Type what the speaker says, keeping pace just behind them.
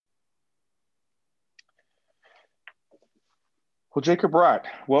Well, Jacob Rott,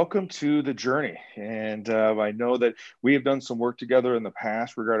 welcome to the journey. And I know that we have done some work together in the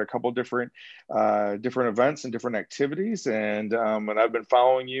past regarding a couple different events and different activities. And I've been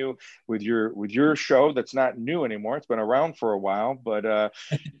following you with your show that's not new anymore. It's been around for a while, but uh,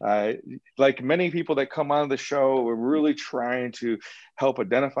 like many people that come on the show, we're really trying to help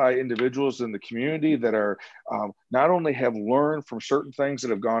identify individuals in the community that are not only have learned from certain things that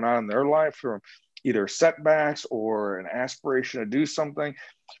have gone on in their life, from either setbacks or an aspiration to do something.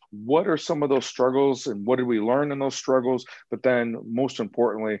 What are some of those struggles and what did we learn in those struggles? But then most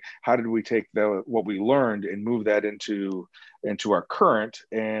importantly, how did we take what we learned and move that into our current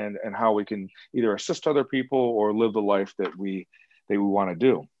and how we can either assist other people or live the life that we want to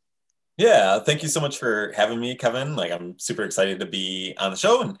do. Yeah, thank you so much for having me, Kevin. Like, I'm super excited to be on the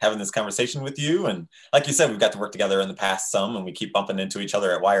show and having this conversation with you. And like you said, we've got to work together in the past some, and we keep bumping into each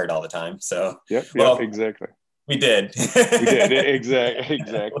other at Wired all the time. So, Yep, well, exactly. we did. We did exactly.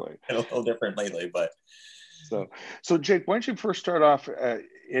 A little different lately, but So Jake, why don't you first start off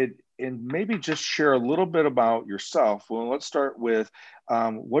and maybe just share a little bit about yourself? Well, let's start with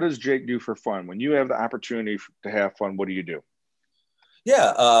what does Jake do for fun? When you have the opportunity to have fun, what do you do?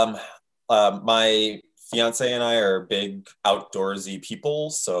 yeah. My fiance and I are big outdoorsy people,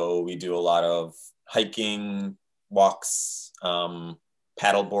 so we do a lot of hiking, walks,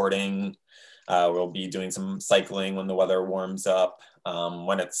 paddle boarding. We'll be doing some cycling when the weather warms up.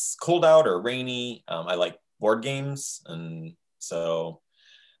 When it's cold out or rainy, I like board games. And so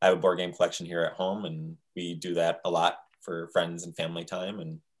I have a board game collection here at home, and we do that a lot for friends and family time.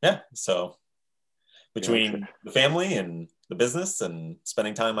 And yeah, so Gotcha. between the family and the business and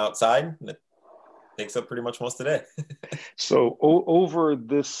spending time outside, it takes up pretty much most of the day. So over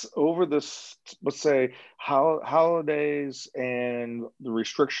this, let's say holidays and the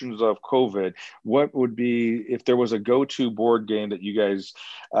restrictions of COVID, what would be if there was a go-to board game that you guys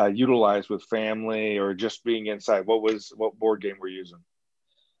utilize with family or just being inside? What board game we're using?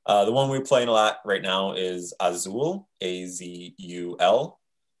 The one we're playing a lot right now is Azul, Azul,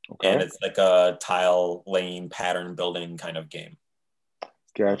 and Okay. it's like a tile laying pattern building kind of game. Um,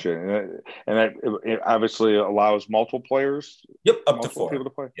 Gotcha. And that it obviously allows multiple players, yep, up to multiple four. people to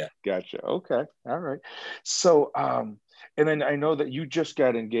play. Yeah. Gotcha. Okay. All right. So, and then I know that you just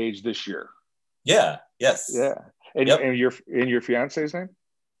got engaged this year. Yeah. Yes. Yeah. And Yep. your fiance's name?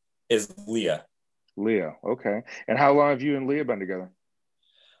 Is Leah. Leah. Okay. And how long have you and Leah been together?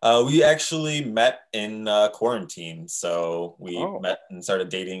 We actually met in quarantine. So we Oh, met and started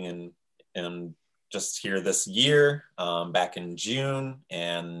dating and just here this year, back in June.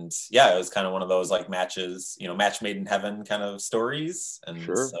 And yeah, it was kind of one of those like matches, match made in heaven kind of stories. And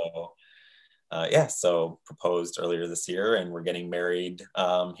sure. so, yeah, so proposed earlier this year, and we're getting married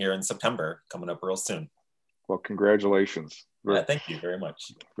here in September, coming up real soon. Well, congratulations. Yeah, Very, thank you very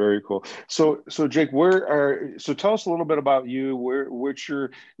much. very cool. So Jake, so tell us a little bit about you. What's your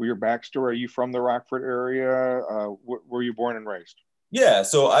backstory? Are you from the Rockford area? Where were you born and raised? Yeah,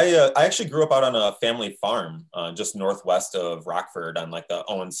 so I actually grew up out on a family farm just northwest of Rockford on like the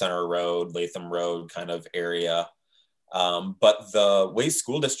Owen Center Road, Latham Road kind of area. But the way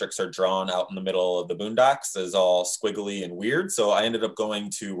school districts are drawn out in the middle of the boondocks is all squiggly and weird. So I ended up going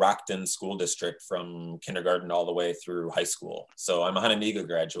to Rockton School District from kindergarten all the way through high school. So I'm a Hononegah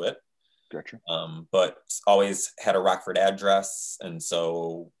graduate, Gotcha. but always had a Rockford address. And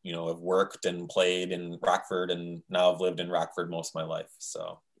so, I've worked and played in Rockford, and now I've lived in Rockford most of my life.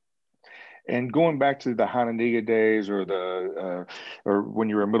 So And going back to the Hononegah days or when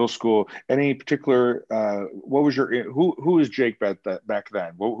you were in middle school, any particular what was your who was Jake back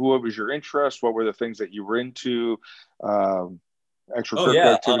then? What was your interest? What were the things that you were into? Um, oh Extracurricular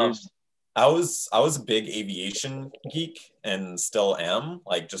yeah. activities? I was a big aviation geek and still am.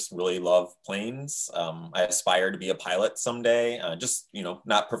 Like, just really love planes. I aspire to be a pilot someday. Just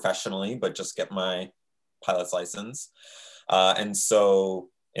not professionally, but just get my pilot's license. And so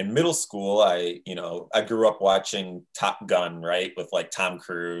in middle school, I grew up watching Top Gun, right, with like Tom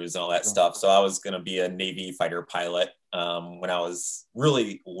Cruise and all that stuff. So I was gonna be a Navy fighter pilot when I was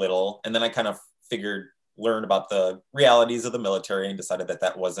really little, and then I kind of figured learn about the realities of the military and decided that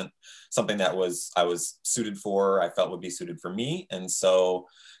that wasn't something that I was suited for, I felt would be suited for me. And so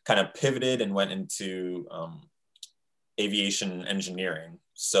kind of pivoted and went into aviation engineering.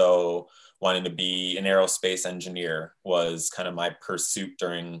 So wanting to be an aerospace engineer was kind of my pursuit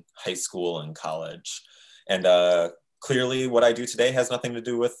during high school and college. And clearly what I do today has nothing to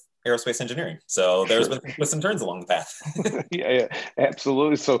do with aerospace engineering. So there's Sure. been some twists and turns along the path. Yeah,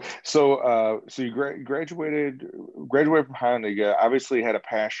 absolutely. So you graduated from Highland. You obviously had a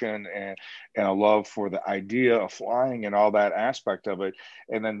passion and a love for the idea of flying and all that aspect of it.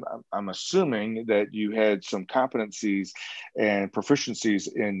 And then I'm assuming that you had some competencies and proficiencies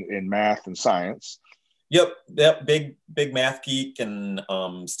in math and science. Yep. Big math geek, and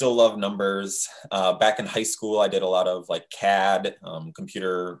still love numbers. Back in high school, I did a lot of like CAD,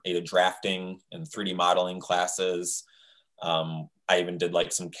 computer aided drafting, and 3D modeling classes. I even did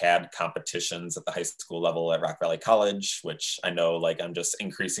like some CAD competitions at the high school level at Rock Valley College, which I know like I'm just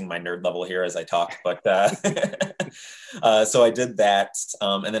increasing my nerd level here as I talk. But so I did that,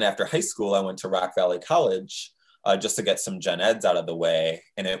 and then after high school, I went to Rock Valley College just to get some gen eds out of the way.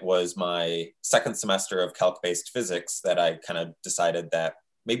 And it was my second semester of calc-based physics that I kind of decided that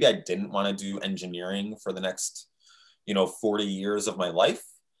maybe I didn't want to do engineering for the next, 40 years of my life.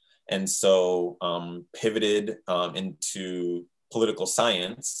 And so pivoted into political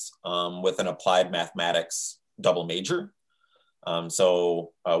science with an applied mathematics double major.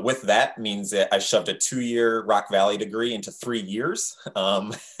 With that means that I shoved a 2-year Rock Valley degree into 3 years.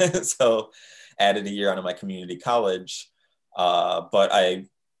 So added a year onto my community college, but I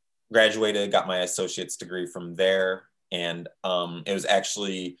graduated, got my associate's degree from there. And it was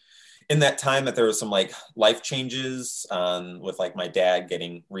actually in that time that there was some like life changes with like my dad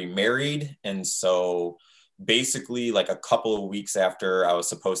getting remarried. And so basically like a couple of weeks after I was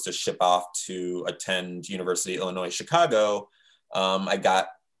supposed to ship off to attend University of Illinois, Chicago, I got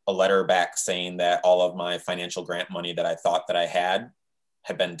a letter back saying that all of my financial grant money that I thought that I had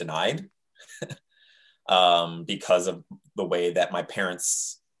been denied. Because of the way that my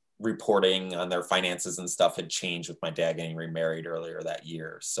parents' reporting on their finances and stuff had changed with my dad getting remarried earlier that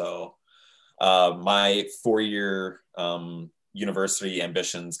year. So my 4-year university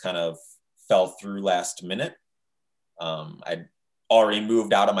ambitions kind of fell through last minute. I'd already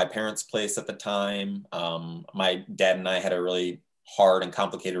moved out of my parents' place at the time. My dad and I had a really hard and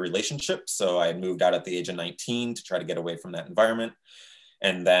complicated relationship. So I moved out at the age of 19 to try to get away from that environment.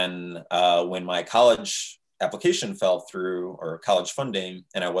 And then when my college application fell through, or college funding,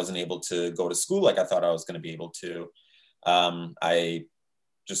 and I wasn't able to go to school like I thought I was going to be able to, I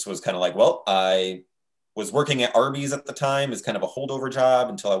just was kind of like, well, I was working at Arby's at the time as kind of a holdover job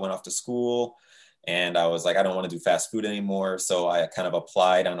until I went off to school. And I was like, I don't want to do fast food anymore. So I kind of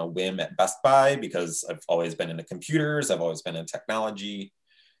applied on a whim at Best Buy because I've always been into computers. I've always been in technology.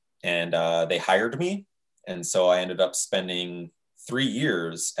 And they hired me. And so I ended up spending 3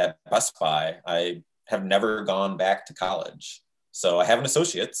 years at Best Buy. I have never gone back to college. So I have an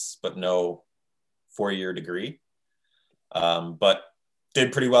associate's, but no 4-year degree. But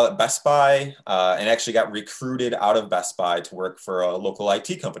did pretty well at Best Buy and actually got recruited out of Best Buy to work for a local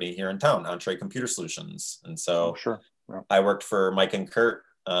IT company here in town, Entree Computer Solutions. And so Sure. Yeah. I worked for Mike and Kurt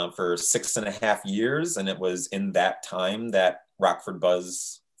for 6.5 years. And it was in that time that Rockford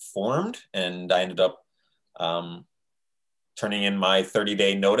Buzz formed. And I ended up turning in my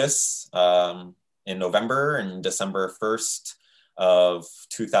 30-day notice in November, and December 1st of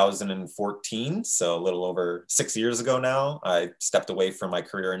 2014. So a little over 6 years ago now, I stepped away from my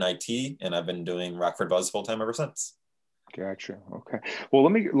career in IT, and I've been doing Rockford Buzz full time ever since. Gotcha. Okay. Well,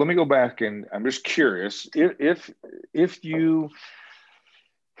 let me go back, and I'm just curious if you,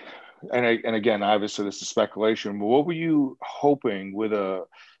 and again, obviously this is speculation, but what were you hoping with a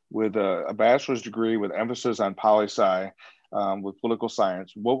bachelor's degree with emphasis on poli-sci, with political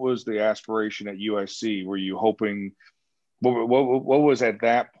science? What was the aspiration at UIC? Were you hoping, what was at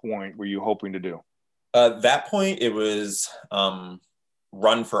that point were you hoping to do? That point, it was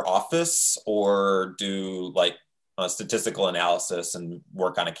run for office or do like statistical analysis and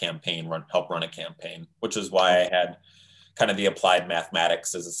work on a campaign, help run a campaign, which is why I had kind of the applied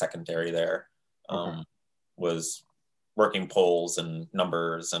mathematics as a secondary there. Was working polls and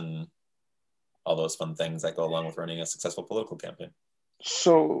numbers and all those fun things that go along with running a successful political campaign.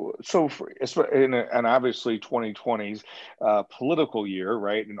 And obviously 2020's political year,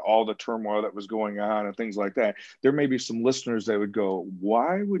 right? And all the turmoil that was going on and things like that. There may be some listeners that would go,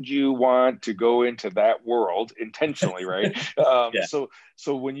 why would you want to go into that world intentionally, right? Yeah. So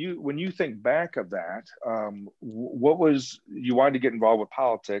when you think back of that, what was, you wanted to get involved with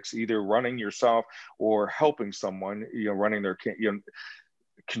politics, either running yourself or helping someone, running their,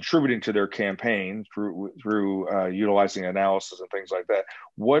 contributing to their campaign through utilizing analysis and things like that.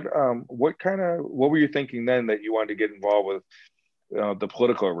 What were you thinking then that you wanted to get involved with the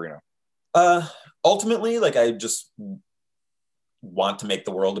political arena? Ultimately, like I just want to make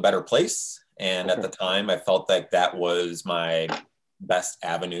the world a better place. And at the time I felt like that was my best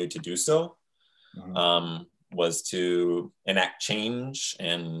avenue to do so. Was to enact change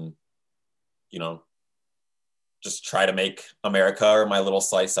and, you know, just try to make America, or my little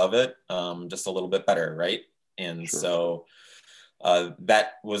slice of it, just a little bit better, right? And so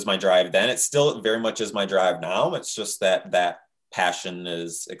that was my drive then. It still very much is my drive now. It's just that that passion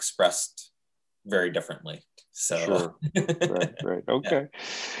is expressed very differently. So right. Okay.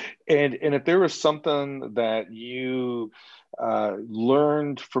 And if there was something that you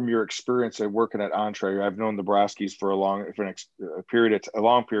learned from your experience at working at Entree, I've known the Broskis for a long period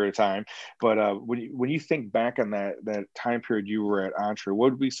of time, but when you think back on that time period you were at Entree,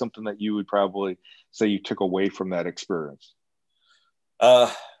 what would be something that you would probably say you took away from that experience? A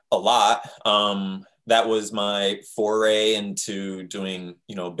lot. That was my foray into doing,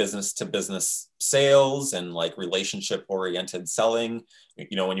 you know, business to business sales and like relationship oriented selling.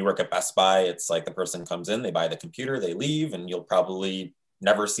 You know, when you work at Best Buy, it's like the person comes in, they buy the computer, they leave, and you'll probably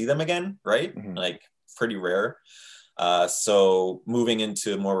never see them again, right? Like pretty rare. So moving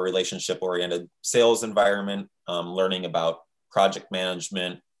into a more relationship oriented sales environment, learning about project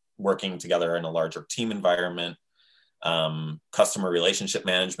management, working together in a larger team environment, customer relationship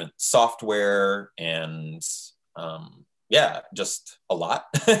management software, and just a lot.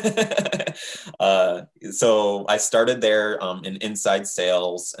 So I started there in inside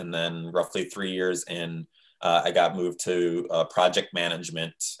sales, and then roughly 3 years in, I got moved to project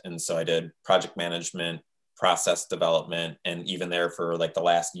management. And so I did project management, process development, and even there for like the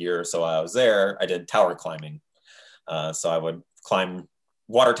last year or so I was there, I did tower climbing. So I would climb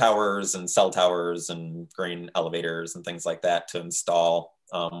water towers and cell towers and grain elevators and things like that to install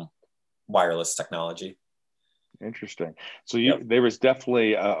wireless technology. Interesting. So there was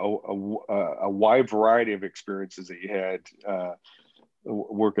definitely a wide variety of experiences that you had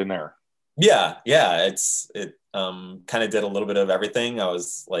working there. Yeah. It kind of did a little bit of everything. I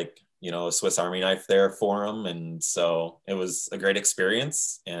was like, you know, a Swiss Army knife there for them. And so it was a great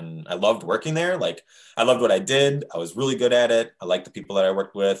experience, and I loved working there. Like, I loved what I did. I was really good at it. I liked the people that I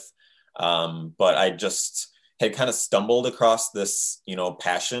worked with. But I just had kind of stumbled across this, you know,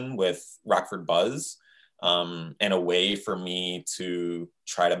 passion with Rockford Buzz, and a way for me to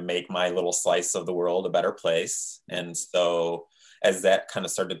try to make my little slice of the world a better place. And so as that kind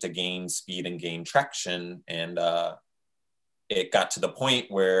of started to gain speed and gain traction, and it got to the point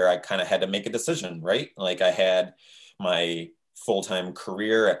where I kind of had to make a decision, right? Like, I had my full-time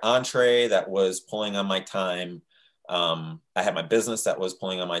career at Entree that was pulling on my time. I had my business that was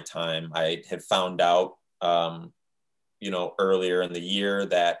pulling on my time. I had found out, you know, earlier in the year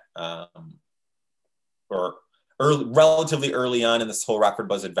that, relatively early on in this whole Rockford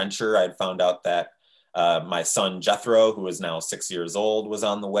Buzz adventure, I had found out that my son Jethro, who is now 6 years old, was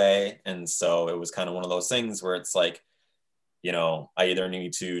on the way. And so it was kind of one of those things where it's like, you know, I either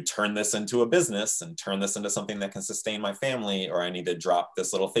need to turn this into a business and turn this into something that can sustain my family, or I need to drop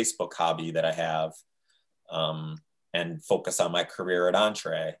this little Facebook hobby that I have, and focus on my career at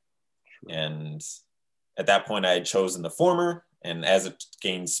Entree. And at that point, I had chosen the former. And as it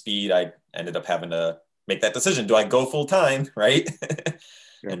gained speed, I ended up having to make that decision. Do I go full time, right?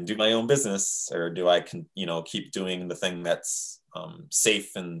 And do my own business, or do I, you know, keep doing the thing that's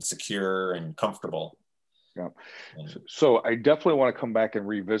safe and secure and comfortable? Yeah. So I definitely want to come back and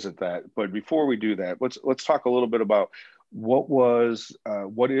revisit that. But before we do that, let's talk a little bit about what is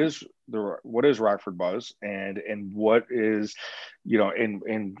Rockford Buzz, and what is, you know,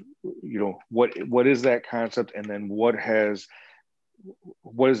 and you know, what is that concept, and then what has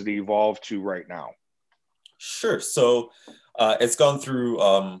it evolved to right now? Sure. So it's gone through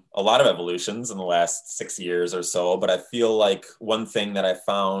a lot of evolutions in the last 6 years or so, but I feel like one thing that I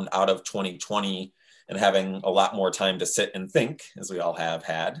found out of 2020, and having a lot more time to sit and think, as we all have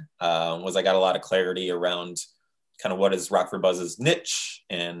had, was I got a lot of clarity around kind of what is Rockford Buzz's niche,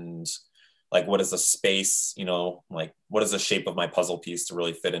 and like, what is the space, you know, like, what is the shape of my puzzle piece to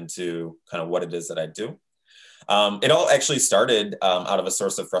really fit into kind of what it is that I do. It all actually started out of a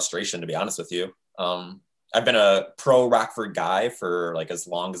source of frustration, to be honest with you. I've been a pro Rockford guy for like as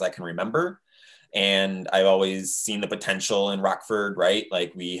long as I can remember. And I've always seen the potential in Rockford, right?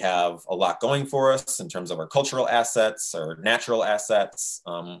 Like, we have a lot going for us in terms of our cultural assets, our natural assets,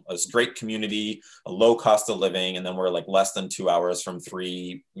 a great community, a low cost of living. And then we're like less than 2 hours from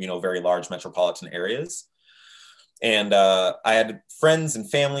 3, you know, very large metropolitan areas. And I had friends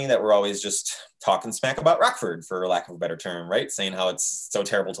and family that were always just talking smack about Rockford, for lack of a better term, right? Saying how it's so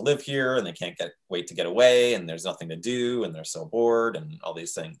terrible to live here, and they can't wait to get away, and there's nothing to do, and they're so bored, and all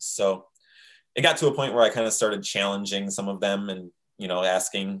these things. So it got to a point where I kind of started challenging some of them, and,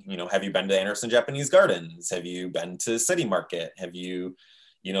 asking, have you been to Anderson Japanese Gardens? Have you been to City Market? Have you,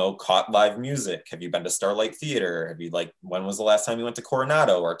 caught live music? Have you been to Starlight Theater? Have you when was the last time you went to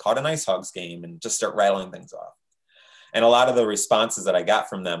Coronado or caught an Ice Hogs game? And just start rattling things off. And a lot of the responses that I got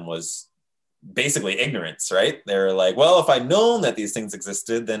from them was basically ignorance, right? They're like, well, if I'd known that these things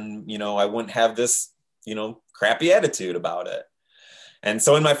existed, then, I wouldn't have this, crappy attitude about it. And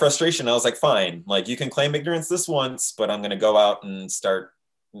so in my frustration, I was like, fine, you can claim ignorance this once, but I'm going to go out and start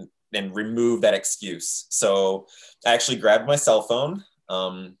and remove that excuse. So I actually grabbed my cell phone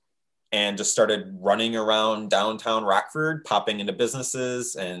and just started running around downtown Rockford, popping into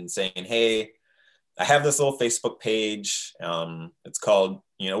businesses and saying, hey, I have this little Facebook page. It's called,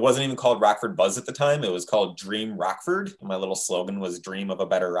 it wasn't even called Rockford Buzz at the time. It was called Dream Rockford. My little slogan was Dream of a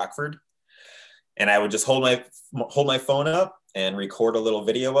Better Rockford. And I would just hold my phone up and record a little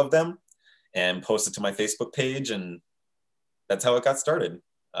video of them and post it to my Facebook page. And that's how it got started.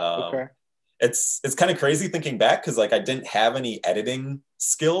 Okay. It's kind of crazy thinking back because I didn't have any editing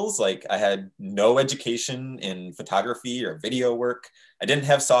skills. I had no education in photography or video work. I didn't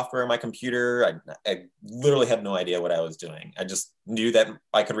have software on my computer. I literally had no idea what I was doing. I just knew that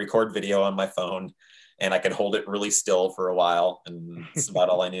I could record video on my phone and I could hold it really still for a while. And that's about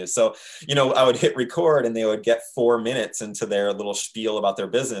all I knew. So, I would hit record and they would get 4 minutes into their little spiel about their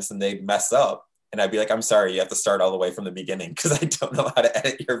business and they'd mess up. And I'd be like, I'm sorry, you have to start all the way from the beginning because I don't know how to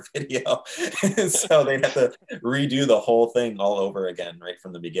edit your video. So they'd have to redo the whole thing all over again, right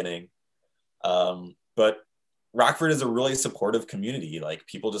from the beginning. But Rockford is a really supportive community.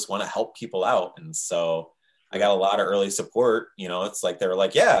 People just want to help people out. And so I got a lot of early support. It's they were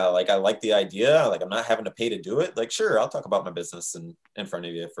like, yeah, I like the idea. I'm not having to pay to do it. Sure, I'll talk about my business in front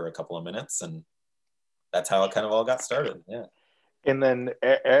of you for a couple of minutes. And that's how it kind of all got started. Yeah. And then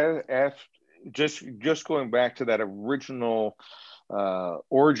as just going back to that original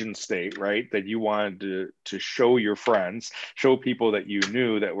origin state, right? That you wanted to show your friends, show people that you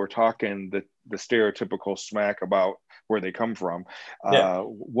knew that were talking the stereotypical smack about where they come from. Yeah.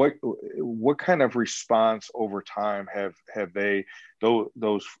 What kind of response over time have they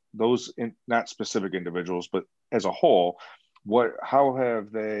those not specific individuals, but as a whole, how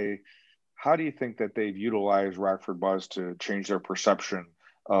do you think that they've utilized Rockford Buzz to change their perception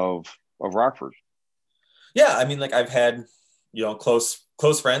of Rockford? Yeah, I mean, I've had close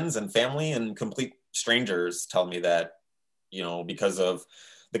friends and family and complete strangers tell me that because of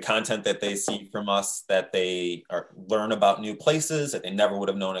the content that they see from us, that they learn about new places that they never would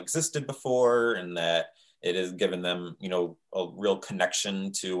have known existed before, and that it has given them a real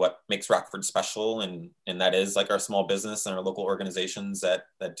connection to what makes Rockford special, and that is our small business and our local organizations that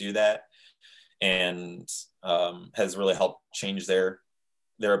do that, and has really helped change their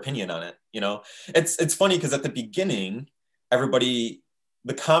opinion on it. It's funny because at the beginning, the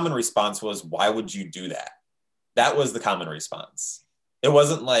common response was, why would you do that? That was the common response. It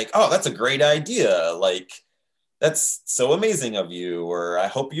wasn't oh, that's a great idea. That's so amazing of you, or I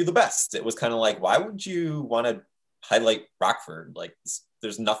hope you the best. It was kind of why would you want to highlight Rockford?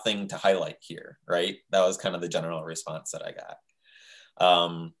 There's nothing to highlight here, right? That was kind of the general response that I got.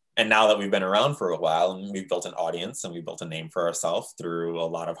 And now that we've been around for a while and we've built an audience and we built a name for ourselves through a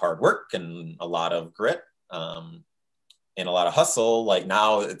lot of hard work and a lot of grit, and a lot of hustle,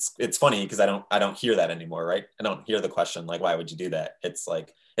 now it's funny because I don't hear that anymore, right? I don't hear the question, why would you do that? It's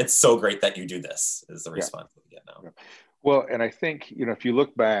it's so great that you do this, is the response that we get now. Yeah. Well, and I think, if you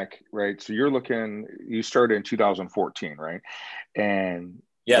look back, right, so you started in 2014, right? And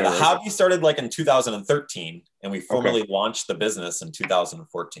yeah, the hobby started in 2013 and we formally launched the business in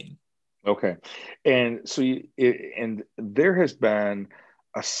 2014. Okay. And so and there has been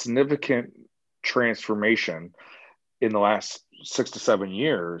a significant transformation in the last 6 to 7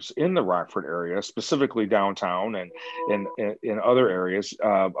 years in the Rockford area, specifically downtown and in other areas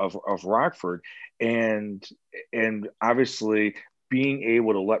of Rockford. And obviously being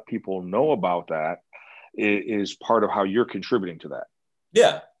able to let people know about that is part of how you're contributing to that.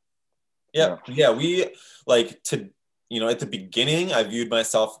 Yeah. We at the beginning, I viewed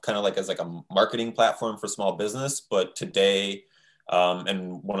myself kind of as a marketing platform for small business, but today,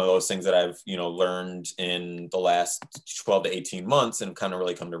 and one of those things that I've, learned in the last 12 to 18 months and kind of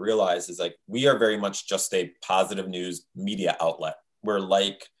really come to realize is we are very much just a positive news media outlet. We're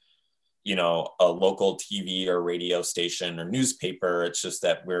a local TV or radio station or newspaper. It's just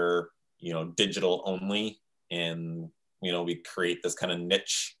that we're, digital only, and, we create this kind of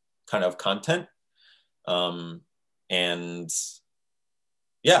niche kind of content. And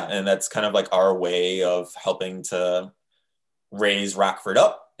that's kind of our way of helping to raise Rockford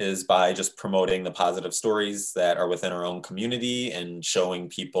up is by just promoting the positive stories that are within our own community and showing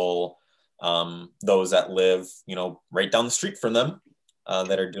people those that live, right down the street from them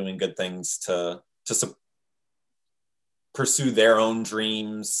that are doing good things to pursue their own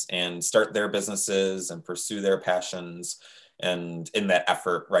dreams and start their businesses and pursue their passions. And in that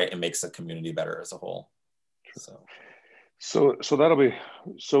effort, right, it makes the community better as a whole. So that'll be,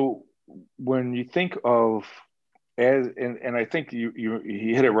 so when you think of, and I think you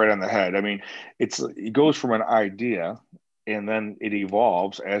hit it right on the head. I mean, it goes from an idea and then it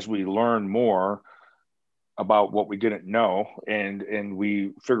evolves as we learn more about what we didn't know, and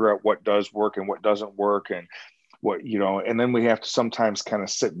we figure out what does work and what doesn't work, and what, and then we have to sometimes kind of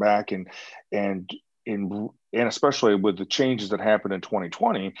sit back and especially with the changes that happened in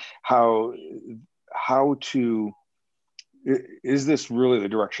 2020, how to, is this really the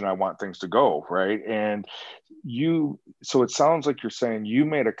direction I want things to go, right? And so it sounds like you're saying you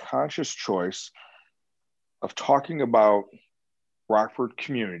made a conscious choice of talking about Rockford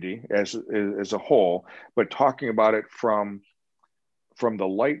community as a whole, but talking about it from the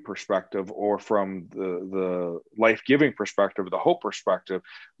light perspective, or from the life-giving perspective, the hope perspective,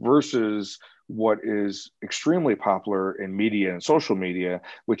 versus what is extremely popular in media and social media,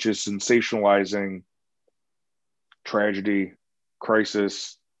 which is sensationalizing tragedy,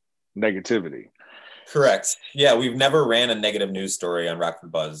 crisis, negativity. Correct. Yeah, we've never ran a negative news story on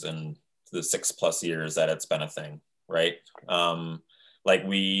Rockford Buzz in the 6+ years that it's been a thing, right? Like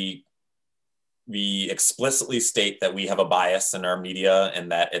we explicitly state that we have a bias in our media,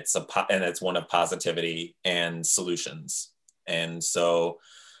 and that it's one of positivity and solutions. And so,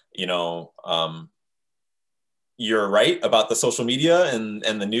 you're right about the social media and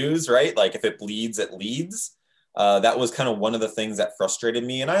the news, right? Like if it bleeds, it leads. That was kind of one of the things that frustrated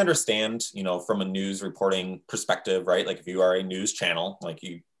me. And I understand, from a news reporting perspective, right? Like if you are a news channel,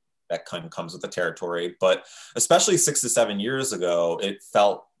 that kind of comes with the territory. But especially 6 to 7 years ago, it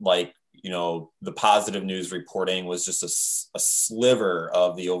felt like, the positive news reporting was just a sliver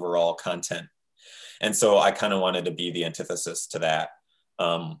of the overall content. And so I kind of wanted to be the antithesis to that.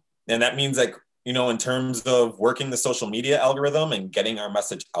 And that means in terms of working the social media algorithm and getting our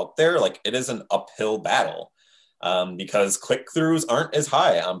message out there, it is an uphill battle. Because click-throughs aren't as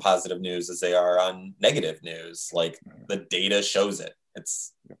high on positive news as they are on negative news. The data shows it.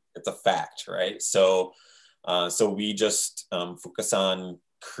 It's a fact, right? So we just focus on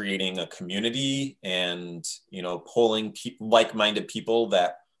creating a community and pulling like-minded people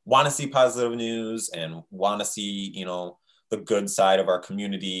that want to see positive news and want to see the good side of our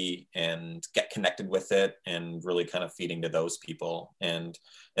community and get connected with it, and really kind of feeding to those people. And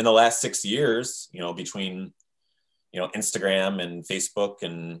in the last 6 years, between Instagram and Facebook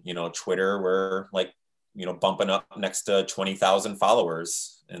and, Twitter, we're bumping up next to 20,000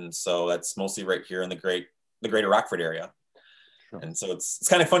 followers. And so that's mostly right here in the greater Rockford area. Sure. And so it's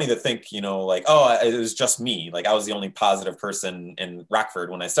kind of funny to think, oh, it was just me. I was the only positive person in Rockford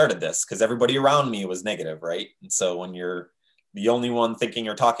when I started this, because everybody around me was negative. Right. And so when you're the only one thinking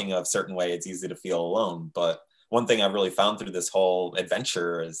or talking a certain way, it's easy to feel alone. But one thing I've really found through this whole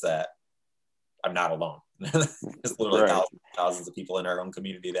adventure is that I'm not alone. There's literally right. thousands of people in our own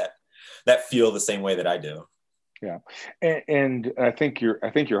community that feel the same way that I do. Yeah, and I think you're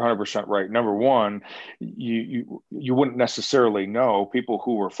 100% right. Number one, you wouldn't necessarily know people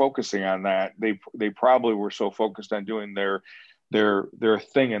who were focusing on that. They probably were so focused on doing their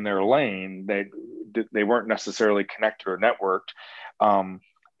thing in their lane that they weren't necessarily connected or networked.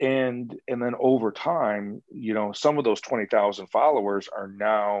 And then over time, some of those 20,000 followers are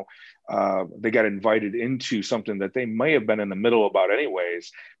now, they got invited into something that they may have been in the middle about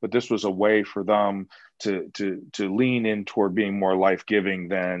anyways, but this was a way for them to lean in toward being more life-giving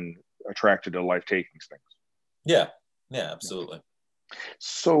than attracted to life-taking things. Yeah, absolutely.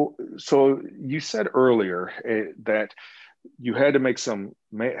 So you said earlier that you had to make some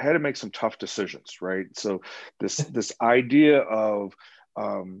tough decisions, right? So this idea of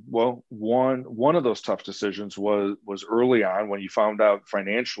one of those tough decisions was early on when you found out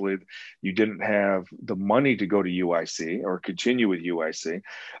financially you didn't have the money to go to UIC or continue with UIC.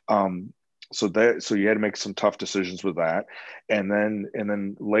 So you had to make some tough decisions with that. And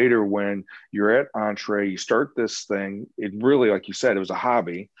then later when you're at Entre, you start this thing, it really, like you said, it was a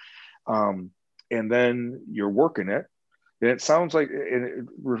hobby. And then you're working it. And it sounds like,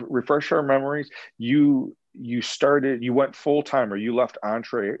 refresh our memories, you went full-time, or you left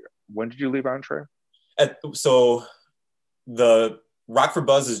Entre. When did you leave Entre? So the Rockford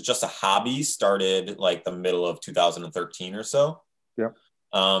Buzz is just a hobby, started the middle of 2013 or so. Yeah.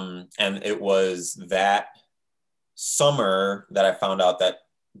 And it was that summer that I found out that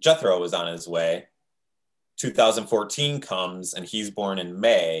Jethro was on his way. 2014 comes and he's born in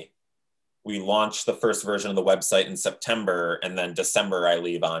May. We launched the first version of the website in September, and then December I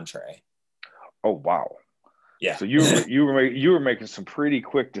leave Entre. Oh, wow. Yeah. So you were making some pretty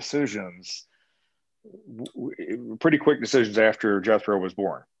quick decisions after Jethro was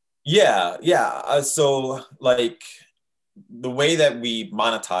born. Yeah. So like the way that we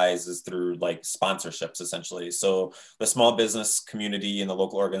monetize is through like sponsorships, essentially. So the small business community and the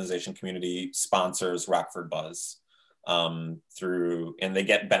local organization community sponsors Rockford Buzz and they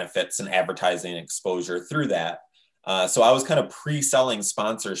get benefits and advertising exposure through that. So I was kind of pre-selling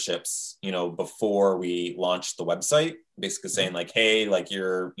sponsorships, before we launched the website, basically saying like, hey, like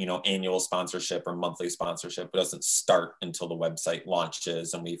your, annual sponsorship or monthly sponsorship doesn't start until the website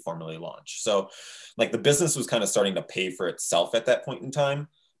launches and we formally launch. So like the business was kind of starting to pay for itself at that point in time.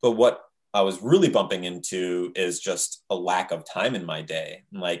 But what I was really bumping into is just a lack of time in my day.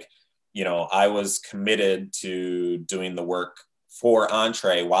 Like, I was committed to doing the work for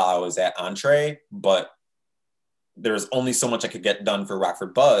Entre while I was at Entre, but there was only so much I could get done for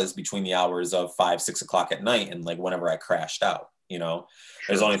Rockford Buzz between the hours of 5-6 o'clock at night and like whenever I crashed out. Sure.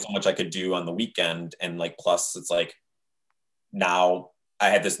 There's only so much I could do on the weekend, and like plus it's like now I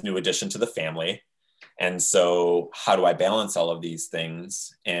had this new addition to the family, and so how do I balance all of these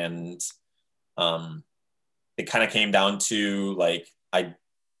things? And it kind of came down to like I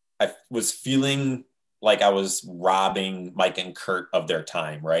was feeling like I was robbing Mike and Kurt of their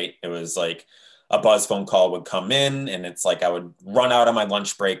time, right? It was like a Buzz phone call would come in and it's like I would run out on my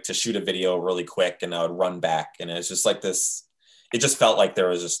lunch break to shoot a video really quick and I would run back. And it's just like this, it just felt like there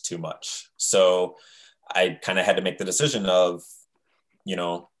was just too much. So I kind of had to make the decision of,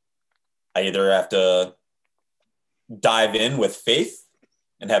 I either have to dive in with faith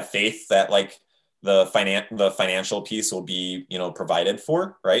and have faith that like the financial piece will be, provided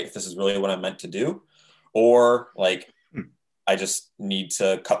for, right? If this is really what I'm meant to do, or like, I just need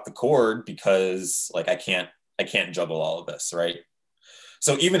to cut the cord because like I can't juggle all of this, right?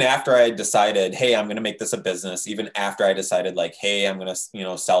 So even after I decided, hey, I'm going to make this a business, even after I decided like, hey, I'm going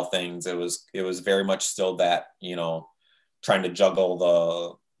to, sell things, it was very much still that, trying to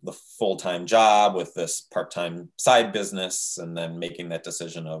juggle the full-time job with this part-time side business, and then making that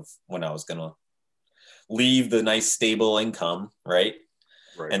decision of when I was going to leave the nice stable income, right?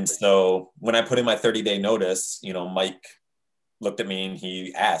 And so when I put in my 30-day notice, Mike looked at me and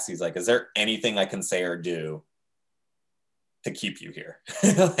he asked, he's like, is there anything I can say or do to keep you here?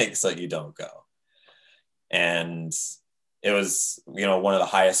 Like, so you don't go. And it was, one of the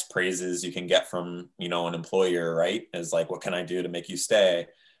highest praises you can get from, an employer, right? Is like, what can I do to make you stay?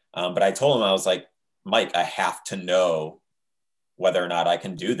 But I told him, I was like, Mike, I have to know whether or not I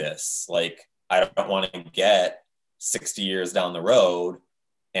can do this. Like, I don't want to get 60 years down the road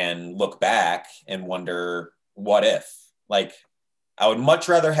and look back and wonder, what if? Like, I would much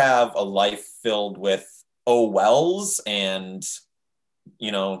rather have a life filled with oh wells and,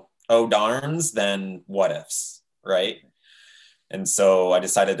 oh darns than what ifs, right? And so I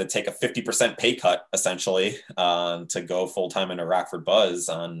decided to take a 50% pay cut, essentially, to go full-time into Rockford Buzz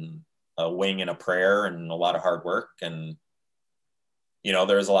on a wing and a prayer and a lot of hard work. And,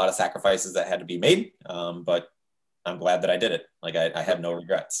 there's a lot of sacrifices that had to be made, but I'm glad that I did it. Like I have no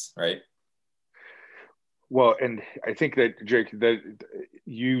regrets, right? Well, and I think that, Jake, that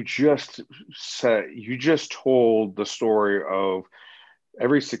you just told the story of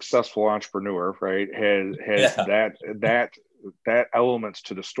every successful entrepreneur, right? Has that elements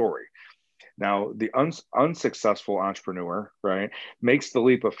to the story. Now, the unsuccessful entrepreneur, right, makes the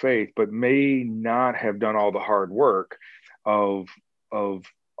leap of faith, but may not have done all the hard work of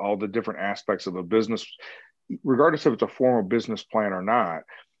all the different aspects of a business, regardless if it's a formal business plan or not.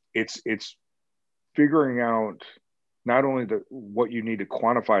 It's figuring out not only what you need to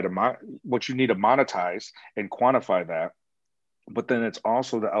quantify what you need to monetize and quantify that, but then it's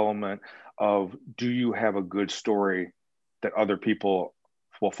also the element of, do you have a good story that other people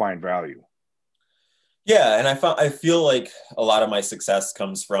will find value? Yeah, and I feel like a lot of my success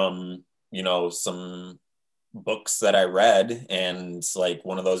comes from, some books that I read, and like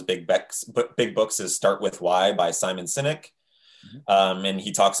one of those big books is Start With Why by Simon Sinek. And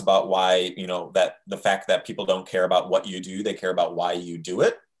he talks about why, that the fact that people don't care about what you do, they care about why you do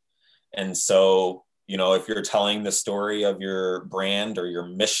it. And so, if you're telling the story of your brand or your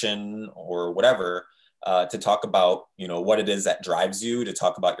mission or whatever, to talk about, what it is that drives you, to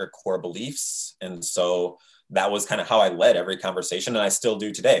talk about your core beliefs. And so that was kind of how I led every conversation. And I still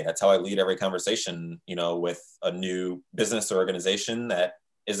do today. That's how I lead every conversation, with a new business or organization that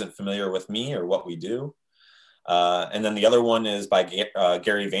isn't familiar with me or what we do. And then the other one is by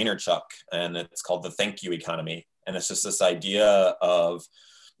Gary Vaynerchuk, and it's called the Thank You Economy. And it's just this idea of,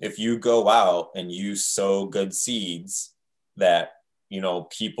 if you go out and you sow good seeds, that,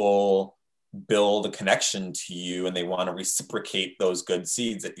 people build a connection to you and they want to reciprocate those good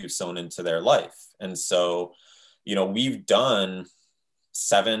seeds that you've sown into their life. And so, we've done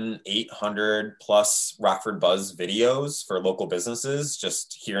 800 plus Rockford Buzz videos for local businesses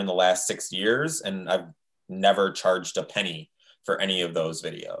just here in the last 6 years. And I've never charged a penny for any of those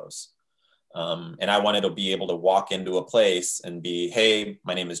videos. And I wanted to be able to walk into a place and be, hey,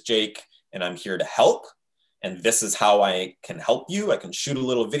 my name is Jake and I'm here to help. And this is how I can help you. I can shoot a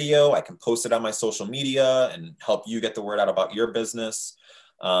little video. I can post it on my social media and help you get the word out about your business.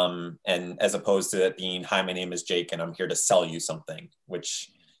 And as opposed to it being, hi, my name is Jake and I'm here to sell you something, which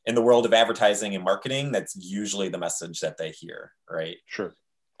in the world of advertising and marketing, that's usually the message that they hear, right? Sure.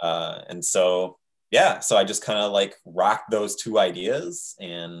 And so, yeah, so I just kind of like rocked those two ideas,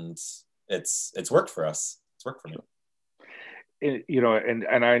 and it's worked for us. It's worked for me.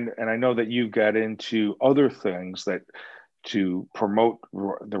 And I know that you've got into other things that to promote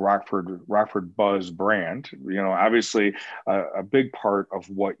the Rockford Buzz brand. Obviously a big part of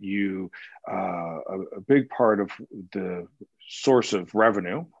what you a big part of the source of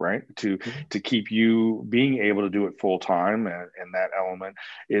revenue, right? To keep you being able to do it full time, and that element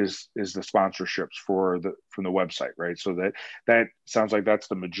is the sponsorships from the website, right? So that sounds like that's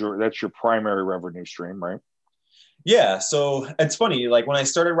that's your primary revenue stream, right? Yeah. So it's funny, like when I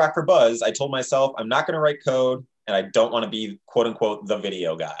started Rockford Buzz, I told myself I'm not going to write code and I don't want to be quote unquote the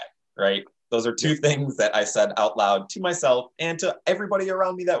video guy, right? Those are two things that I said out loud to myself and to everybody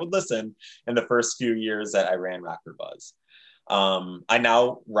around me that would listen in the first few years that I ran Rockford Buzz. I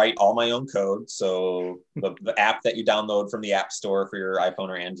now write all my own code. So the app that you download from the App Store for your iPhone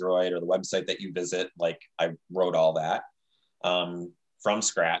or Android, or the website that you visit, like I wrote all that from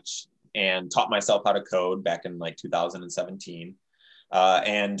scratch and taught myself how to code back in like 2017.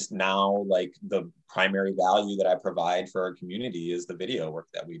 And now like the primary value that I provide for our community is the video work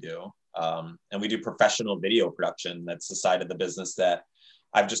that we do. And we do professional video production. That's the side of the business that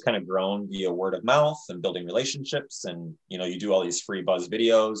I've just kind of grown via word of mouth and building relationships. And, you do all these free Buzz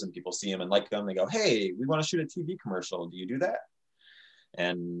videos and people see them and like them. They go, hey, we want to shoot a TV commercial. Do you do that?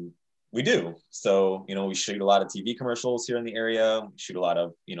 And we do. So, we shoot a lot of TV commercials here in the area. We shoot a lot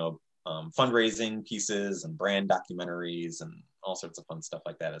of, fundraising pieces and brand documentaries and all sorts of fun stuff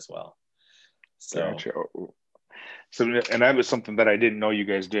like that as well. So, gotcha. So, and that was something that I didn't know you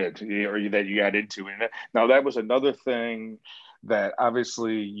guys did, or that you got into. And now that was another thing that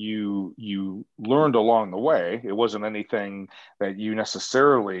obviously you learned along the way. It wasn't anything that you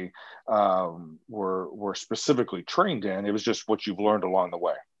necessarily were specifically trained in. It was just what you've learned along the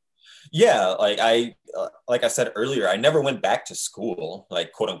way. Yeah, like I said earlier, I never went back to school,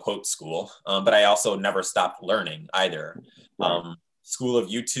 like quote unquote school, but I also never stopped learning either. Right. School of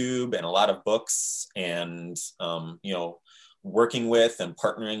YouTube and a lot of books, and working with and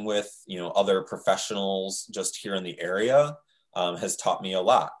partnering with other professionals just here in the area has taught me a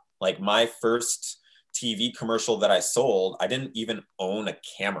lot. Like my first TV commercial that I sold, I didn't even own a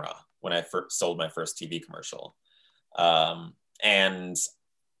camera when I first sold my first TV commercial, and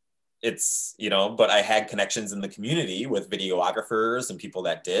it's, but I had connections in the community with videographers and people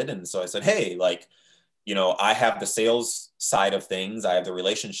that did. And so I said, hey, like, I have the sales side of things. I have the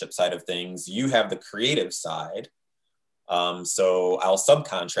relationship side of things. You have the creative side. So I'll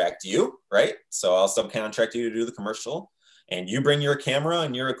subcontract you, right? So I'll subcontract you to do the commercial, and you bring your camera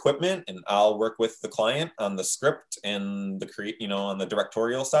and your equipment, and I'll work with the client on the script and on the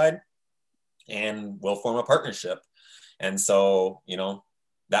directorial side, and we'll form a partnership. And so,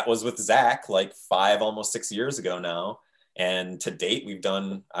 that was with Zach like 5, almost 6 years ago now. And to date, we've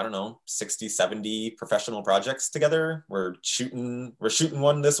done, 60, 70 professional projects together. We're shooting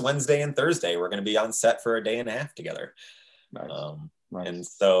one this Wednesday and Thursday. We're going to be on set for a day and a half together. Nice. Nice. And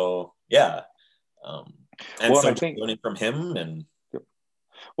so, yeah. And well, so I think learning from him and.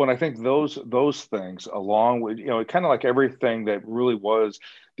 Well, I think those things, along with, kind of like everything that really was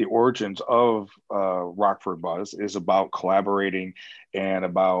the origins of Rockford Buzz, is about collaborating and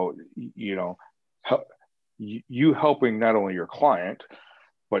about, you helping not only your client,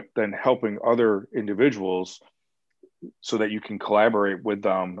 but then helping other individuals so that you can collaborate with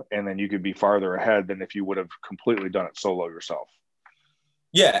them, and then you could be farther ahead than if you would have completely done it solo yourself.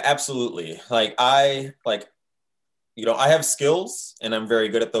 Yeah, absolutely. I have skills and I'm very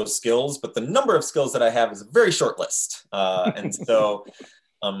good at those skills, but the number of skills that I have is a very short list. And so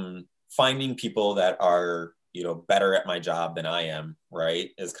finding people that are, better at my job than I am, right,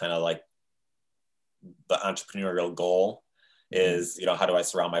 is kind of like the entrepreneurial goal is, you know, how do I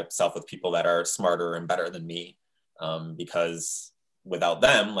surround myself with people that are smarter and better than me? Because without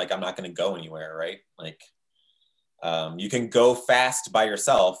them, like, I'm not going to go anywhere, right? Like, you can go fast by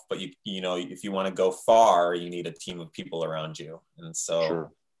yourself, but you know, if you want to go far, you need a team of people around you. And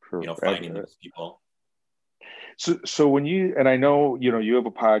so, Sure. you know, finding those people. So when you, and I know, you know, you have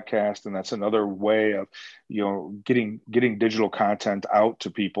a podcast, and that's another way of, you know, getting digital content out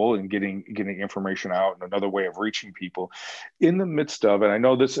to people and getting information out, and another way of reaching people in the midst of, and I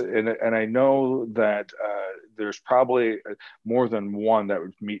know this, and I know that there's probably more than one that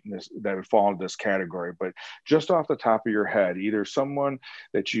would meet in this, that would fall into this category, but just off the top of your head, either someone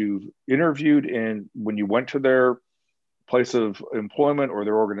that you've interviewed in when you went to their place of employment or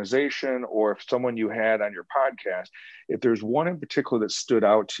their organization, or if someone you had on your podcast, if there's one in particular that stood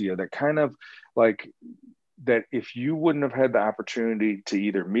out to you, that kind of like, that if you wouldn't have had the opportunity to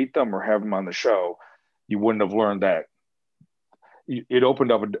either meet them or have them on the show, you wouldn't have learned that. It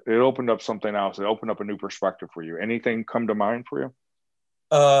opened up something else. It opened up a new perspective for you. Anything come to mind for you?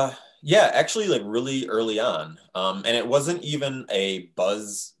 Yeah, actually, like really early on. And it wasn't even a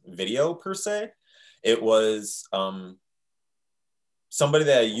buzz video per se. It was somebody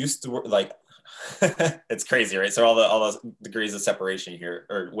that I used to work, like, it's crazy, right? So all those degrees of separation here,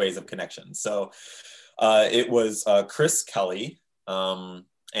 or ways of connection. So it was Chris Kelly,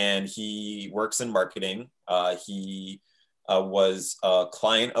 and he works in marketing. He was a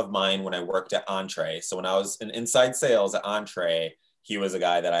client of mine when I worked at Entree. So when I was in inside sales at Entree, he was a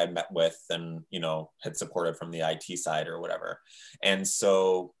guy that I met with and, you know, had supported from the IT side or whatever. And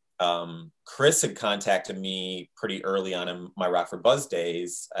so Chris had contacted me pretty early on in my Rockford Buzz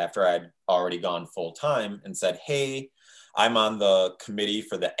days, after I'd already gone full time, and said, hey, I'm on the committee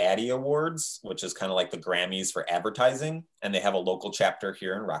for the Addy Awards, which is kind of like the Grammys for advertising. And they have a local chapter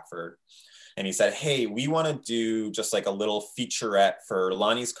here in Rockford. And he said, hey, we want to do just like a little featurette for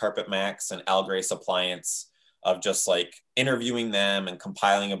Lonnie's Carpet Max and Al Grace Appliance, of just like interviewing them and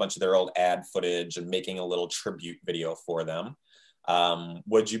compiling a bunch of their old ad footage and making a little tribute video for them.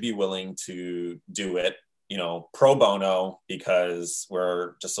 Would you be willing to do it, you know, pro bono, because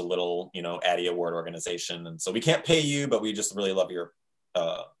we're just a little, you know, Addy Award organization, and so we can't pay you, but we just really love your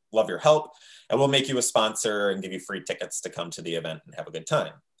help, and we'll make you a sponsor and give you free tickets to come to the event and have a good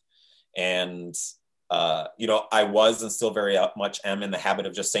time. And you know, I was and still very much am in the habit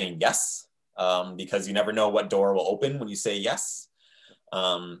of just saying yes, because you never know what door will open when you say yes.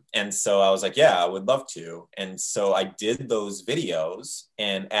 And so I was like, yeah, I would love to. And so I did those videos,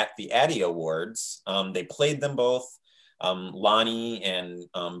 and at the Addy Awards, they played them both. Lonnie and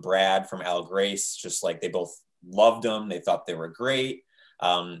Brad from Al Grace, just like, they both loved them. They thought they were great.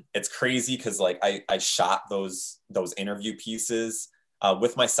 It's crazy because like I shot those interview pieces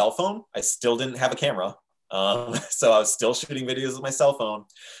with my cell phone. I still didn't have a camera. So I was still shooting videos with my cell phone.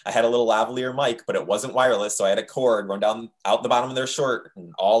 I had a little lavalier mic, but it wasn't wireless. So I had a cord run down out the bottom of their shirt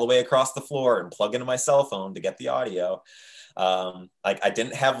and all the way across the floor and plug into my cell phone to get the audio. Like, I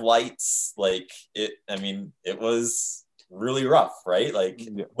didn't have lights. Like, I mean, it was really rough, right? Like,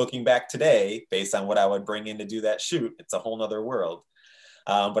 looking back today, based on what I would bring in to do that shoot, it's a whole nother world.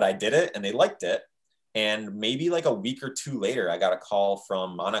 But I did it and they liked it. And maybe like a week or two later, I got a call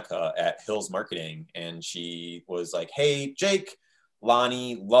from Monica at Hills Marketing. And she was like, hey, Jake,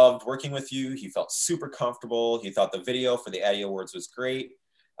 Lonnie loved working with you. He felt super comfortable. He thought the video for the Addy Awards was great.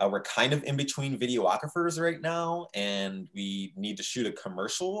 We're kind of in between videographers right now, and we need to shoot a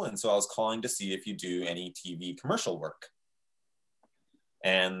commercial. And so I was calling to see if you do any TV commercial work.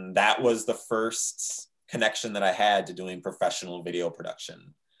 And that was the first connection that I had to doing professional video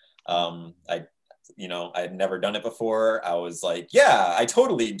production. I had never done it before. I was like, yeah, I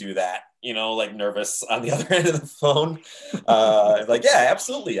totally do that, you know, like nervous on the other end of the phone. Like, yeah,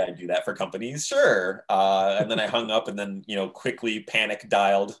 absolutely. I do that for companies. Sure. And then I hung up and then, you know, quickly panic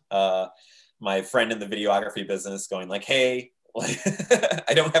dialed my friend in the videography business going like, hey, like,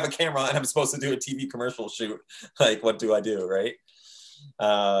 I don't have a camera and I'm supposed to do a TV commercial shoot. Like, what do I do? Right.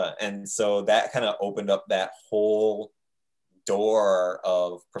 And so that kind of opened up that whole door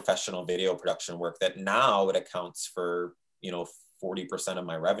of professional video production work that now it accounts for, you know, 40% of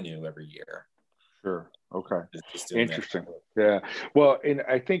my revenue every year. Sure. Okay. Interesting. That. Yeah. Well, and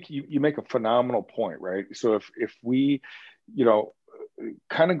I think you make a phenomenal point, right? So if we, you know,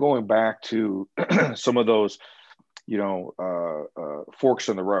 kind of going back to some of those, you know, forks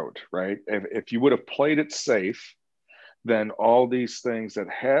in the road, right? If you would have played it safe, then all these things that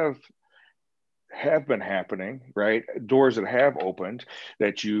have been happening, right? Doors that have opened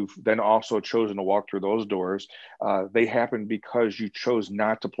that you've then also chosen to walk through those doors, they happen because you chose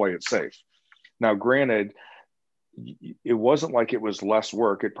not to play it safe. Now, granted, it wasn't like it was less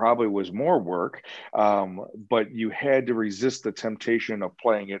work. It probably was more work, but you had to resist the temptation of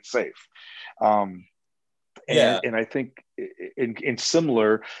playing it safe. Um, Yeah. and I think in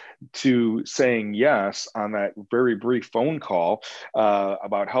similar to saying yes on that very brief phone call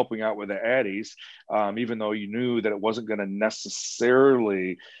about helping out with the Addies, even though you knew that it wasn't going to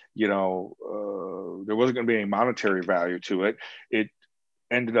necessarily, there wasn't going to be any monetary value to it. It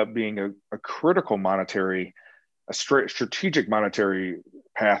ended up being a critical monetary, a strategic monetary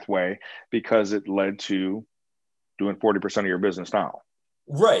pathway, because it led to doing 40% of your business now.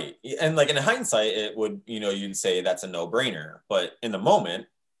 Right. And like in hindsight, it would, you'd say that's a no-brainer. But in the moment,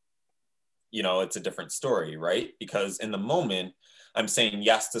 it's a different story, right? Because in the moment, I'm saying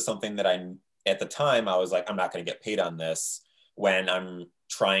yes to something that at the time, I was like, I'm not going to get paid on this, when I'm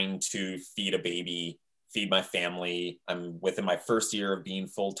trying to feed a baby, feed my family. I'm within my first year of being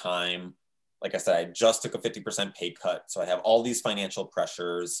full-time. Like I said, I just took a 50% pay cut. So I have all these financial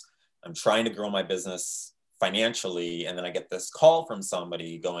pressures. I'm trying to grow my business financially. And then I get this call from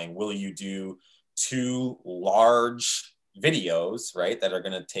somebody going, will you do 2 large videos, right, that are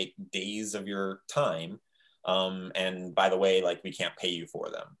going to take days of your time? And by the way, like, we can't pay you for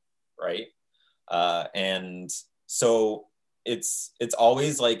them, right? And so it's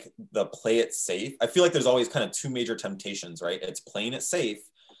always like the play it safe. I feel like there's always kind of 2 major temptations, right? It's playing it safe,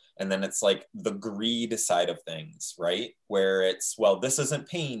 and then it's like the greed side of things, right? Where it's, well, this isn't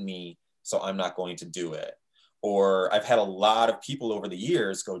paying me, so I'm not going to do it. Or I've had a lot of people over the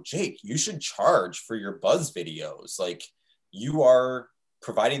years go, Jake, you should charge for your buzz videos. Like, you are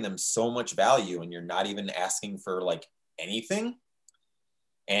providing them so much value and you're not even asking for like anything.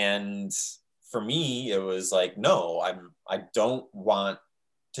 And for me, it was like, no, I don't want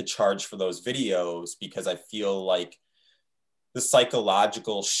to charge for those videos, because I feel like the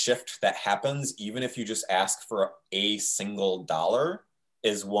psychological shift that happens, even if you just ask for a single dollar,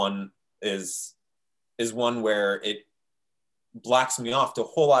 is one where it blocks me off to a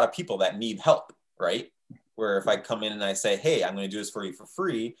whole lot of people that need help, right? Where if I come in and I say, hey, I'm going to do this for you for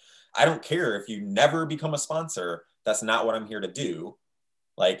free, I don't care if you never become a sponsor. That's not what I'm here to do.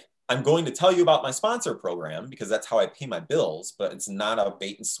 Like, I'm going to tell you about my sponsor program because that's how I pay my bills, but it's not a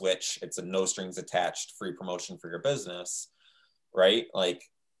bait and switch. It's a no strings attached free promotion for your business, right? Like,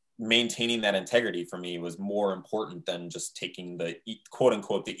 maintaining that integrity for me was more important than just taking the quote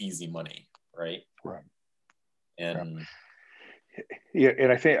unquote the easy money, right? Right. And yeah,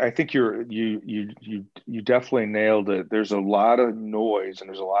 and I think you definitely nailed it. There's a lot of noise and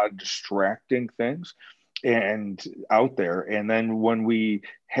there's a lot of distracting things and out there, and then when we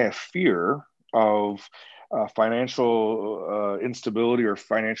have fear of financial instability or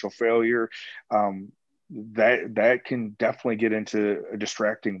financial failure, that can definitely get into a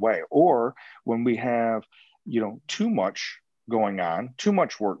distracting way. Or when we have too much going on, too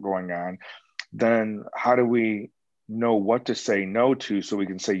much work going on, then how do we know what to say no to so we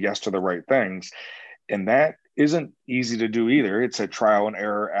can say yes to the right things? And that isn't easy to do either. It's a trial and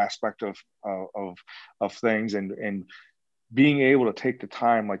error aspect of things, and being able to take the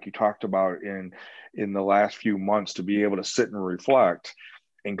time, like you talked about in the last few months, to be able to sit and reflect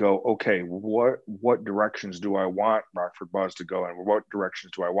and go, okay, what directions do I want Rockford Buzz to go in? What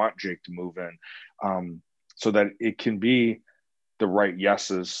directions do I want Jake to move in? So that it can be the right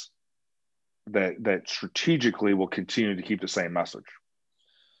yeses that strategically will continue to keep the same message.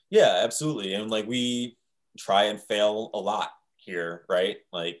 Yeah, absolutely. And like, we try and fail a lot here, right?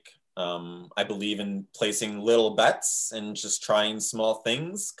 Like, I believe in placing little bets and just trying small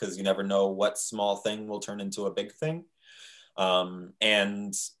things, because you never know what small thing will turn into a big thing.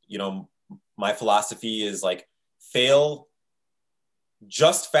 And, my philosophy is like, fail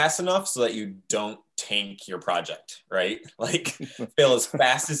just fast enough so that you don't tank your project, right? Like, fail as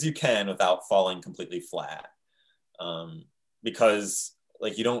fast as you can without falling completely flat. Because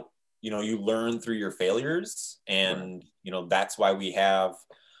like, you learn through your failures, and, right. That's why we have,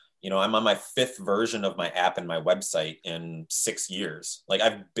 I'm on my 5th version of my app and my website in 6 years. Like,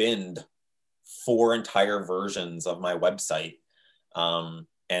 I've binned 4 entire versions of my website,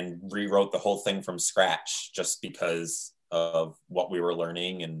 and rewrote the whole thing from scratch just because of what we were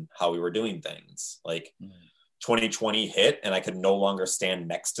learning and how we were doing things. Like, 2020 hit and I could no longer stand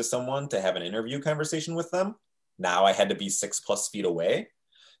next to someone to have an interview conversation with them. Now I had to be 6+ feet away.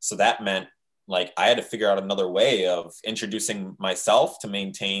 So that meant like I had to figure out another way of introducing myself to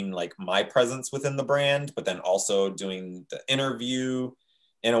maintain like my presence within the brand, but then also doing the interview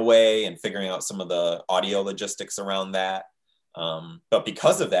in a way and figuring out some of the audio logistics around that. But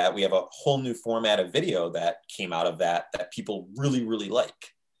because of that, we have a whole new format of video that came out of that people really, really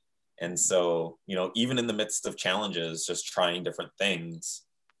like. And so, you know, even in the midst of challenges, just trying different things,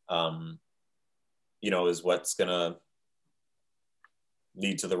 you know, is what's going to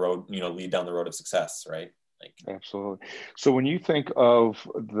lead to the road, you know, lead down the road of success, right? Like, Absolutely. So when you think of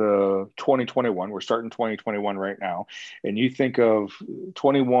the 2021, we're starting 2021 right now, and you think of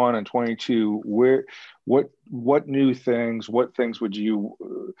 21 and 22, what new things, what things would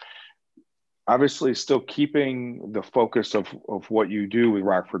you obviously still keeping the focus of what you do with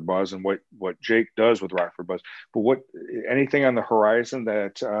Rockford Buzz and what Jake does with Rockford Buzz, but what anything on the horizon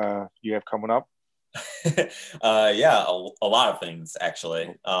that you have coming up? yeah, a lot of things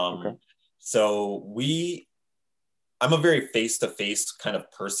actually. Okay. So I'm a very face-to-face kind of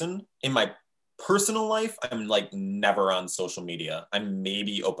person. In my personal life, I'm like never on social media. I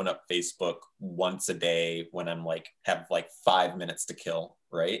maybe open up Facebook once a day when I'm like have like 5 minutes to kill,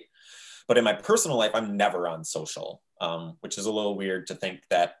 right? But in my personal life, I'm never on social, which is a little weird to think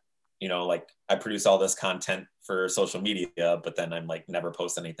that, you know, like I produce all this content for social media, but then I'm like never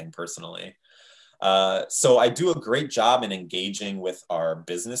post anything personally. So I do a great job in engaging with our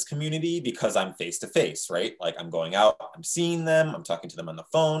business community because I'm face to face, right? Like I'm going out, I'm seeing them, I'm talking to them on the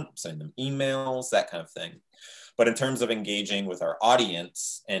phone, I'm sending them emails, that kind of thing. But in terms of engaging with our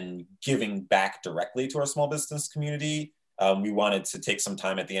audience and giving back directly to our small business community, we wanted to take some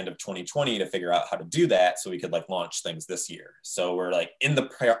time at the end of 2020 to figure out how to do that so we could like launch things this year. So we're like in the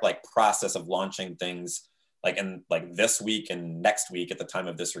process of launching things like in like this week and next week at the time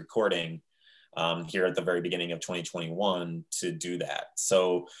of this recording, here at the very beginning of 2021 to do that.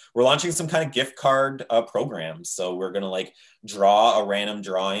 So we're launching some kind of gift card programs. So we're going to like draw a random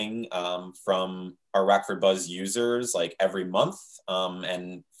drawing from our Rockford Buzz users like every month,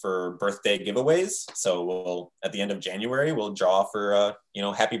 and for birthday giveaways. So we'll, at the end of January, we'll draw for a, you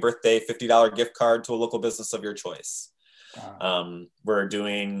know, happy birthday $50 gift card to a local business of your choice. We're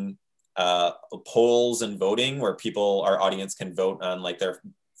doing polls and voting where people, our audience, can vote on like their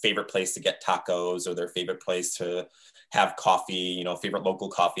favorite place to get tacos or their favorite place to have coffee, you know, favorite local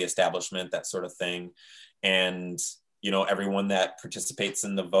coffee establishment, that sort of thing. And, you know, everyone that participates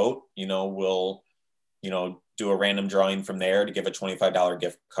in the vote, you know, will, you know, do a random drawing from there to give a $25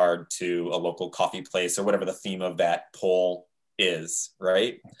 gift card to a local coffee place or whatever the theme of that poll is,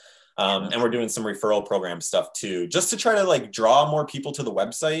 right? And we're doing some referral program stuff too, just to try to like draw more people to the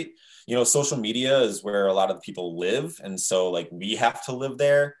website. You know, social media is where a lot of people live. And so like we have to live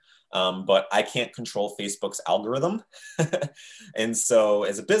there. But I can't control Facebook's algorithm. And so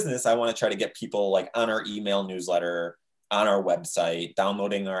as a business, I want to try to get people like on our email newsletter, on our website,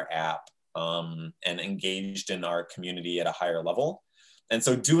 downloading our app, and engaged in our community at a higher level. And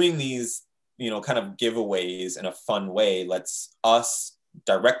so doing these, you know, kind of giveaways in a fun way lets us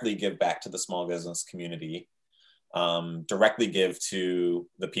directly give back to the small business community, directly give to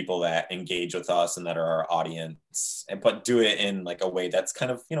the people that engage with us and that are our audience, and but do it in like a way that's kind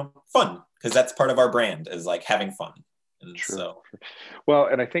of, you know, fun, because that's part of our brand is like having fun. And Sure. so, Well,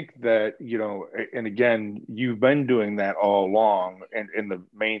 and I think that, you know, and again, you've been doing that all along, and the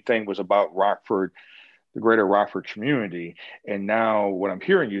main thing was about Rockford, the greater Rockford community. And now what I'm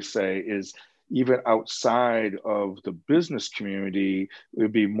hearing you say is even outside of the business community, it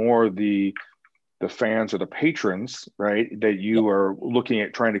would be more the fans or the patrons, right? That yep. you are looking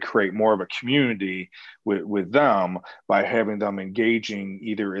at trying to create more of a community with them by having them engaging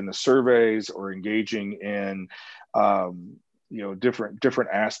either in the surveys or engaging in, you know, different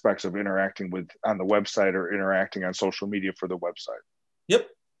aspects of interacting with on the website or interacting on social media for the website. Yep.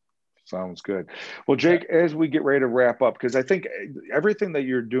 Sounds good. Well, Jake, as we get ready to wrap up, because I think everything that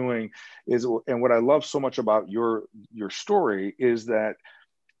you're doing is, and what I love so much about your story is that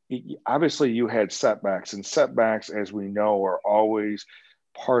obviously you had setbacks, and setbacks, as we know, are always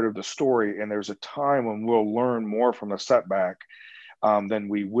part of the story. And there's a time when we'll learn more from the setback than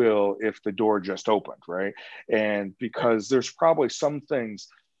we will if the door just opened, right? And because there's probably some things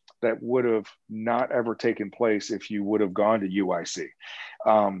that would have not ever taken place if you would have gone to UIC.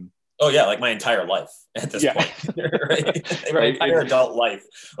 Oh yeah, like my entire life at this point, right? My entire adult life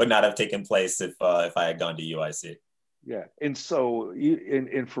would not have taken place if I had gone to UIC. Yeah, and so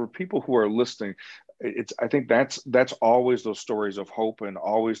and for people who are listening, it's, I think that's always those stories of hope, and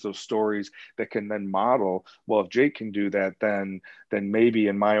always those stories that can then model, well, if Jake can do that, then maybe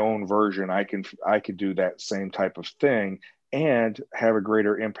in my own version I could do that same type of thing and have a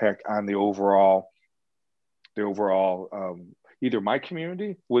greater impact on the overall either my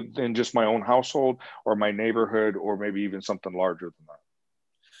community within just my own household or my neighborhood, or maybe even something larger than that.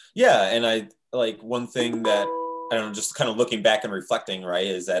 Yeah, and I like one thing that I don't know, just kind of looking back and reflecting, right,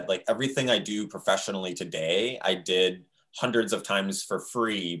 is that like everything I do professionally today, I did hundreds of times for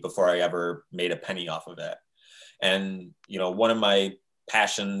free before I ever made a penny off of it. And, you know, one of my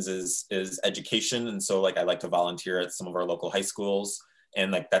passions is education. And so like, I like to volunteer at some of our local high schools.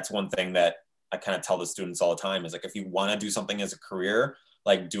 And like, that's one thing that I kind of tell the students all the time is like, if you want to do something as a career,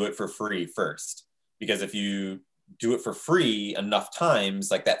 like do it for free first. Because if you do it for free enough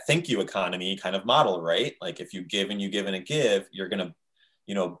times, like that thank you economy kind of model, right? Like if you give and you give and a give, you're going to,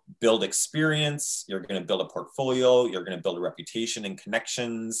 you know, build experience, you're going to build a portfolio, you're going to build a reputation and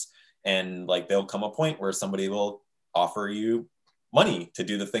connections. And like, there'll come a point where somebody will offer you money to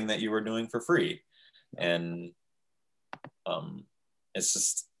do the thing that you were doing for free. And it's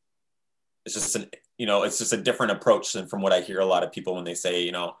just an, you know, it's just a different approach than from what I hear a lot of people when they say,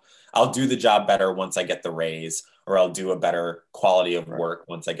 you know, I'll do the job better once I get the raise, or I'll do a better quality of work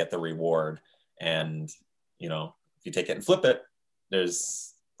once I get the reward. And, you know, if you take it and flip it,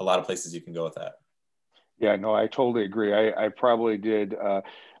 there's a lot of places you can go with that. Yeah, no, I totally agree. I probably did,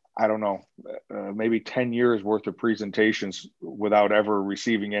 I don't know, maybe 10 years worth of presentations without ever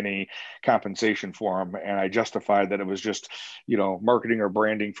receiving any compensation for them. And I justified that it was just, you know, marketing or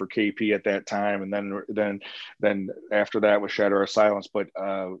branding for KP at that time. And then after that was Shatter of Silence. But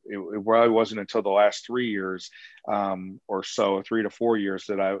it really wasn't until the last 3 years or so, 3 to 4 years,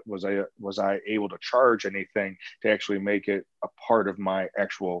 that I was able to charge anything to actually make it a part of my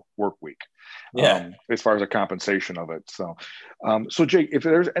actual work week. Yeah. As far as a compensation of it. So Jake, if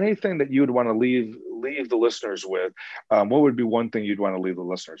there's anything that you'd want to leave the listeners with, what would be one thing you'd want to leave the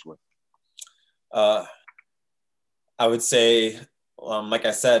listeners with? I would say, like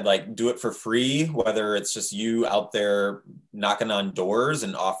I said, like do it for free, whether it's just you out there knocking on doors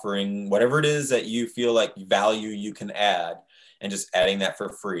and offering whatever it is that you feel like value you can add, and just adding that for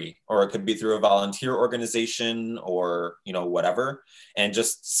free. Or it could be through a volunteer organization or, you know, whatever. And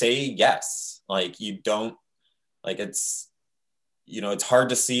just say yes. Like you don't, like it's, you know, it's hard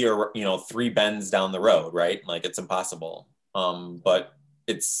to see, or, you know, 3 bends down the road, right? Like it's impossible. But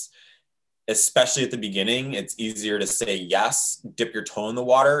it's, especially at the beginning, it's easier to say yes, dip your toe in the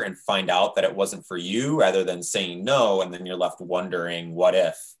water and find out that it wasn't for you, rather than saying no. And then you're left wondering, what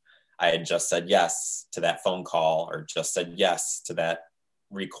if I had just said yes to that phone call, or just said yes to that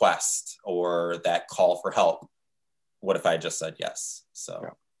request or that call for help? What if I just said yes? So yeah,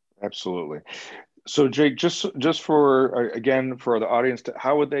 absolutely. So Jake, just for again for the audience,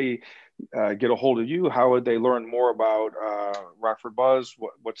 how would they get a hold of you? How would they learn more about Rockford Buzz?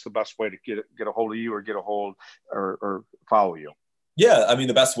 What's the best way to get a hold of you, or get a hold or follow you? Yeah, I mean,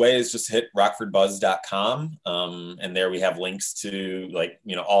 the best way is just hit rockfordbuzz.com. And there we have links to, like,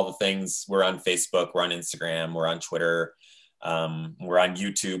 you know, all the things. We're on Facebook, we're on Instagram, we're on Twitter. We're on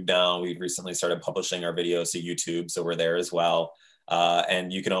YouTube now. We've recently started publishing our videos to YouTube, so we're there as well.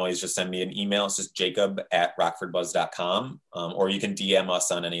 And you can always just send me an email. It's just jacob@rockfordbuzz.com. Or you can DM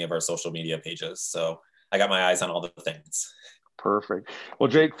us on any of our social media pages. So I got my eyes on all the things. Perfect. Well,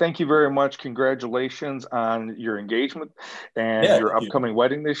 Jake, thank you very much. Congratulations on your engagement and your upcoming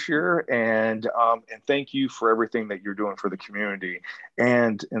wedding this year. And thank you for everything that you're doing for the community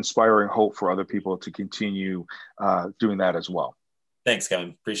and inspiring hope for other people to continue doing that as well. Thanks, Kevin.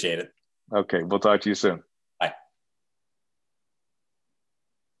 Appreciate it. Okay. We'll talk to you soon.